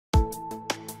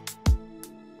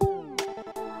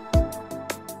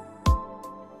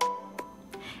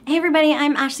Hey everybody,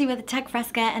 I'm Ashley with Tech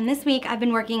Fresca, and this week I've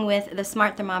been working with the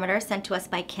Smart Thermometer sent to us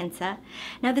by Kinsa.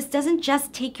 Now this doesn't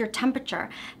just take your temperature.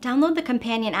 Download the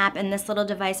companion app, and this little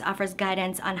device offers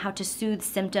guidance on how to soothe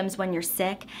symptoms when you're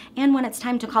sick and when it's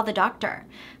time to call the doctor.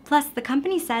 Plus, the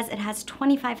company says it has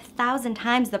 25,000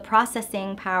 times the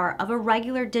processing power of a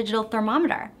regular digital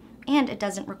thermometer, and it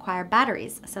doesn't require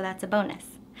batteries, so that's a bonus.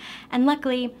 And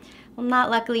luckily, well, not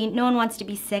luckily, no one wants to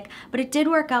be sick, but it did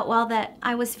work out well that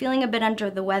I was feeling a bit under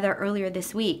the weather earlier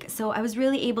this week, so I was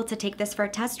really able to take this for a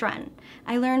test run.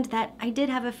 I learned that I did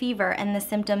have a fever, and the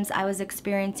symptoms I was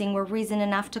experiencing were reason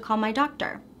enough to call my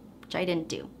doctor, which I didn't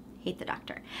do. Hate the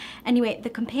doctor. Anyway, the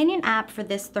companion app for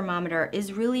this thermometer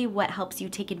is really what helps you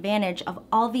take advantage of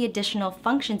all the additional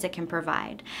functions it can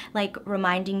provide, like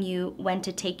reminding you when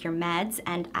to take your meds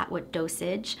and at what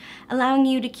dosage, allowing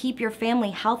you to keep your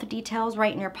family health details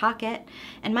right in your pocket,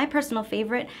 and my personal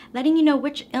favorite, letting you know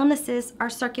which illnesses are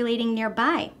circulating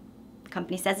nearby. The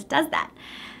company says it does that.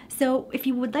 So if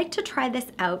you would like to try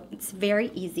this out, it's very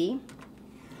easy.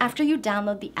 After you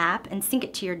download the app and sync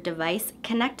it to your device,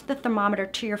 connect the thermometer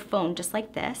to your phone just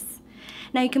like this.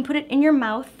 Now you can put it in your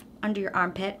mouth, under your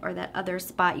armpit, or that other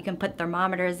spot you can put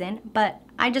thermometers in, but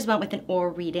I just went with an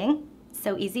oral reading.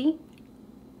 So easy.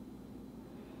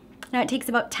 Now it takes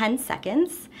about 10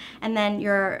 seconds, and then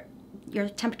your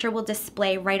temperature will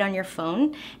display right on your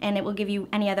phone, and it will give you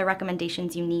any other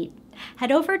recommendations you need.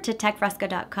 Head over to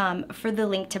techfresca.com for the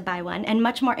link to buy one and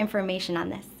much more information on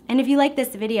this. And if you like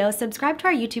this video, subscribe to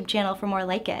our YouTube channel for more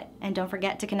like it. And don't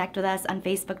forget to connect with us on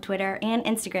Facebook, Twitter, and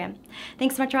Instagram.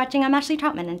 Thanks so much for watching. I'm Ashley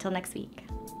Troutman. Until next week.